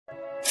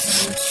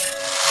To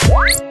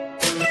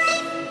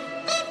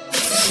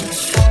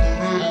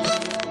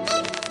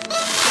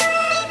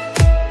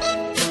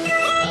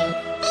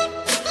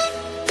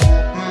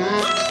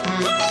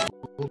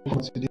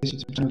this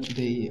YouTube channel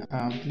today,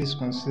 please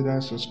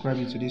consider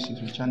subscribing to this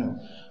YouTube channel.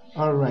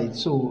 Alright,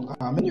 so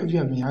many of you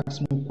have been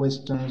asking me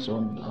questions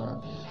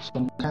on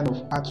some kind of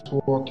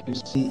artwork you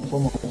see in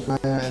form of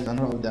flyers and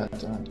all of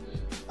that, and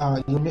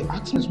you may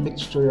ask me to make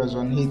tutorials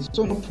on it,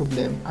 so no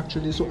problem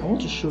actually. So I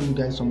want to show you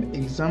guys some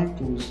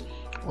examples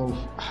of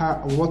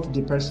what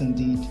the person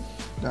did,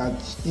 that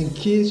in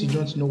case you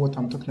don't know what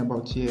I'm talking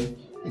about here,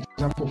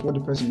 example of what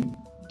the person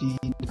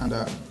did, and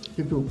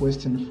people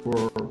requesting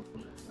for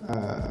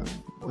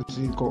what is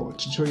it called,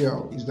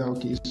 tutorial. Is that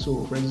okay?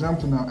 So for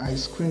example, now I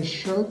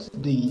screenshot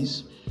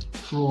this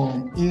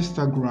from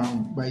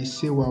Instagram by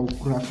Sewa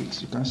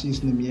Graphics. You can see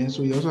his name here.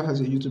 So he also has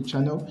a YouTube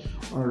channel.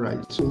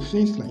 Alright, so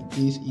things like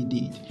this he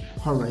did.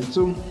 Alright,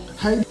 so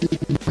I did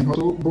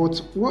also, but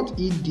what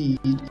he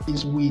did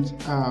is with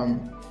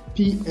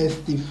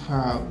PSD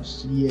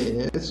files.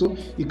 Yeah, so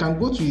you can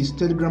go to his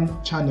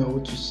Telegram channel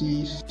to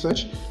see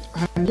such,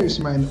 and here is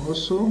mine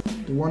also,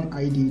 the one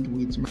I did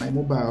with my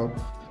mobile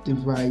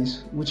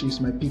device, which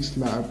is my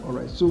Pixlab.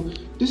 Alright, so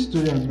this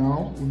tutorial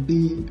now will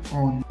be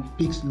on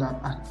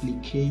Pixlab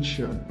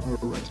application.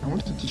 Alright, I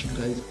want to teach you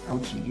guys how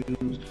to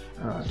use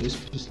this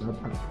Pixlab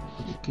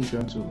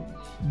application to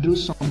do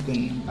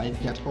something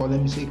like that, or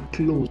let me say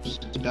close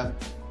to that.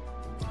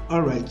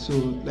 Alright, so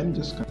let me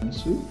just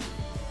cancel.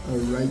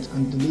 Alright,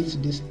 and delete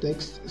this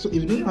text. So if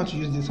you don't know how to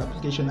use this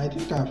application, I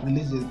think I have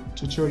released a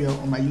tutorial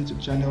on my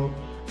YouTube channel.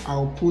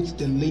 I'll put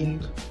the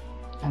link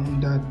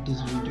under this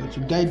video to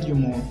guide you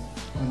more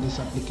on this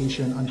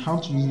application and how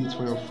to use it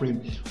for your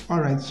frame.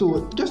 Alright,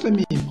 so just let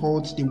me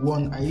import the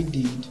one I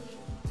did.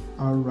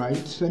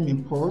 Alright, let me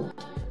import.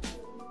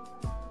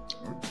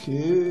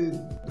 Okay,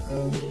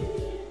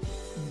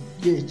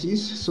 here it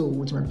is. So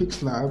with my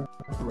Pixlab,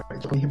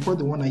 right, I import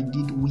the one I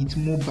did with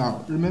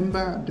mobile.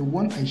 Remember, the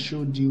one I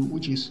showed you,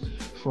 which is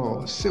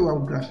for Sewa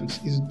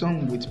Graphics, is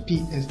done with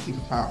PSD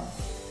file.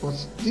 But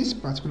this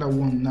particular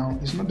one now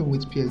is not done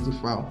with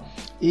PSD file.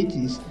 It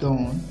is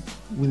done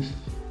with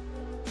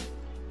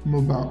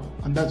mobile,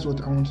 and that's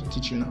what I want to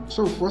teach you now.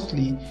 So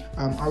firstly,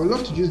 I would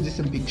love to use this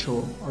in picture,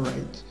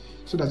 alright,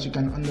 so that you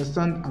can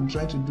understand I'm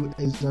trying to do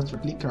exact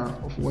replica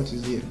of what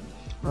is here.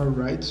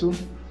 Alright, so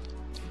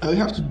I will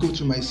have to go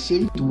to my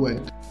saved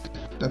work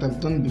that I've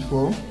done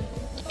before.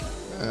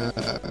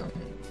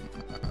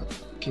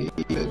 Okay,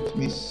 let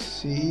me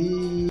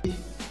see.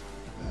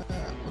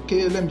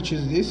 Okay, let me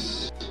choose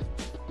this.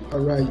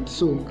 Alright,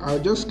 so I'll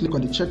just click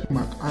on the check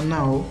mark, and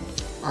now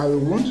I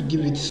want to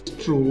give it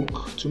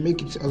stroke to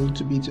make it a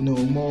little bit,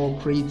 more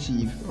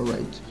creative.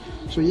 Alright,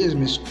 so here's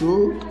my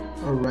stroke.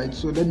 Alright,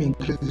 so let me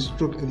increase the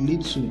stroke a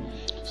little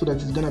so that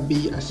it's gonna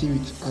be as if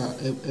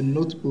it's a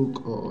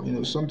notebook, or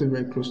something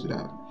very close to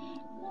that.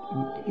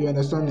 You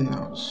understand me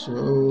now? So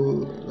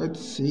let's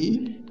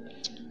see.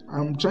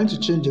 I'm trying to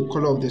change the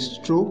color of the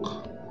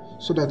stroke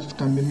so that it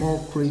can be more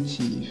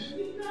creative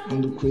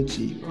and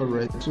lucrative.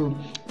 Alright, so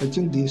I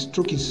think the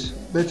stroke is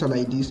better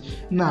like this.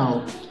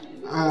 Now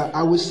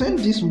I will send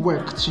this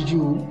work to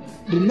you.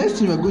 The next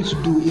thing we're going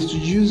to do is to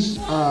use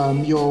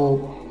your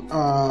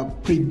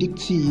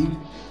predictive.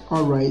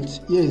 Alright,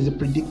 here is the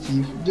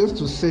predictive, just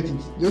to set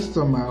it just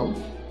somehow.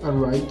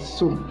 Alright,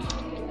 so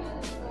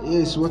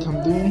here is what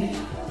I'm doing.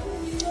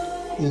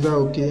 Is that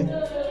okay?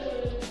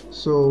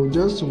 So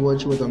just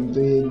watch what I'm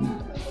doing.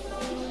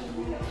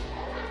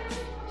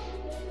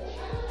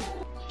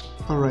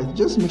 Alright,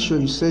 just make sure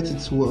you set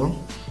it well.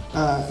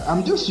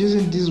 I'm just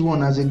using this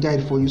one as a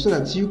guide for you so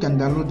that you can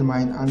download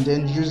mine and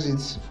then use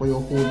it for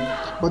your home.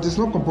 But it's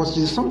not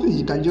compulsory. It's something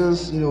you can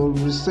just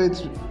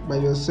reset by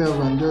yourself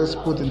and just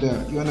put it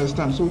there. You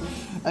understand? So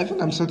I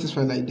think I'm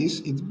satisfied like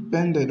this. It's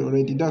bended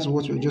already. That's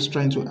what we're just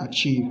trying to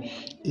achieve.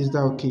 Is that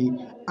okay?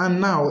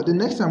 And now the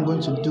next thing I'm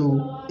going to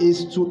do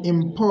is to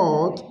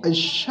import a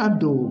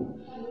shadow.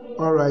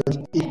 Alright,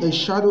 a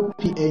shadow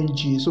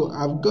PNG. So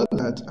I've got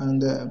that,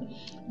 and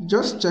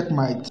just check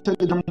my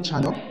Telegram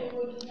channel.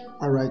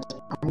 Alright,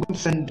 I'm going to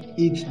send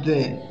it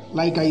there.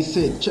 Like I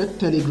said, check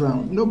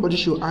Telegram. Nobody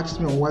should ask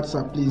me on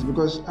WhatsApp, please,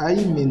 because I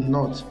may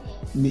not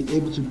be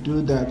able to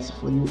do that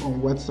for you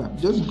on WhatsApp.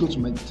 Just go to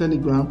my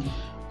Telegram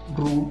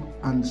group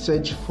and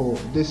search for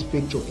this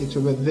picture. It's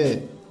over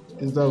there.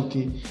 Is that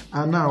okay?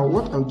 And now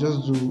what I'll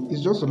just do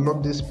is just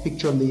lock this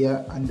picture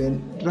layer and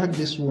then drag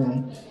this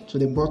one to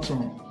the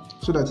bottom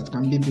so that it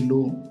can be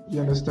below. You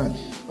understand?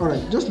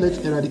 Alright, just let's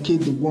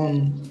eradicate the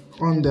one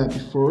on there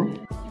before.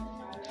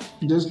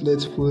 Just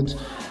let's put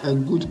a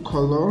good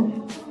color.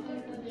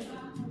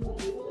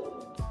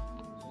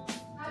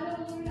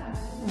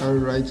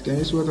 Alright, can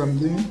you see what I'm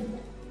doing?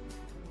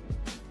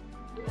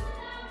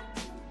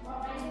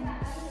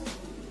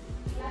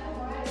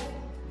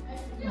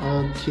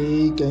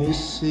 Okay, can you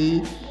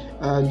see?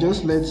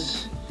 Just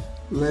let's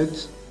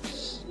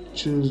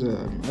choose.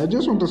 I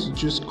just want us to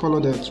choose color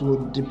that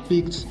will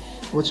depict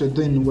what you're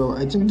doing well.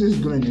 I think this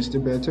green is the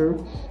better.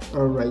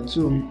 Alright,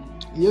 so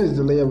here is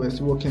the layer we're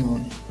still working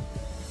on.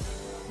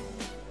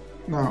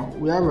 Now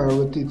we have our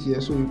rotate here,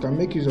 so you can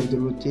make use of the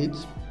rotate,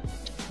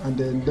 and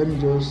then let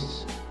me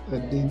just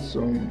edit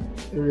some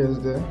areas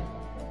there.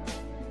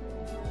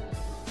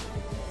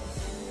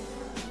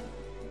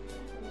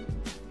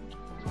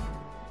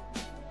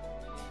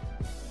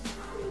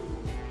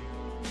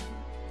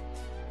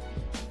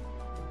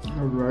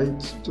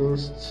 Alright,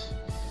 just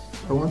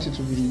I want it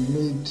to be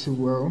made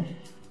well.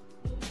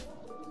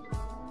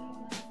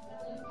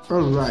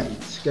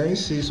 Alright, can you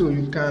see? So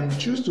you can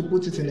choose to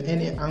put it in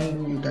any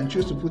angle, you can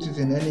choose to put it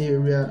in any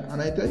area,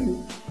 and I tell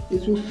you,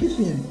 it will fit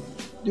in.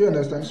 Do you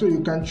understand? So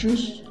you can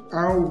choose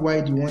how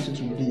wide you want it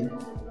to be.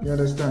 You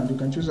understand? You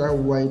can choose how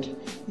wide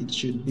it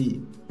should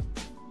be.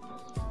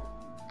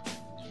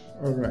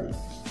 Alright,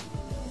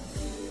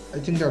 I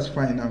think that's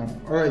fine now.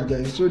 Alright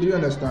guys, so do you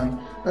understand?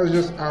 That's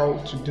just how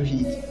to do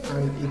it,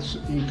 and it's,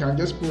 you can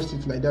just post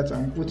it like that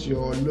and put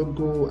your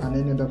logo and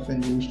any other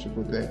thing you wish to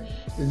put there.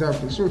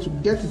 Exactly. So to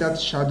get that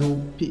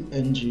shadow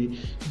PNG,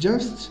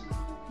 just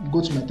go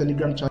to my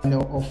Telegram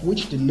channel, of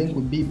which the link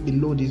will be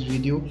below this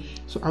video.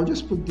 So I'll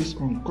just put this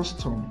on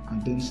custom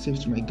and then save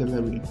to my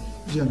gallery.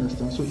 Do you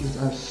understand? So it's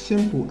as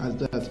simple as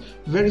that.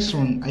 Very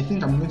soon I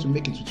think I'm going to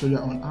make a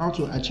tutorial on how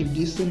to achieve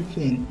this same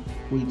thing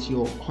with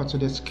your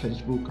Autodesk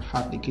sketchbook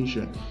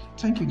application.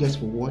 Thank you guys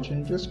for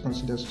watching. Just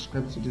consider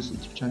subscribing to this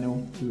YouTube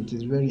channel if it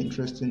is very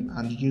interesting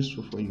and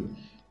useful for you.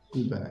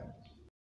 Goodbye.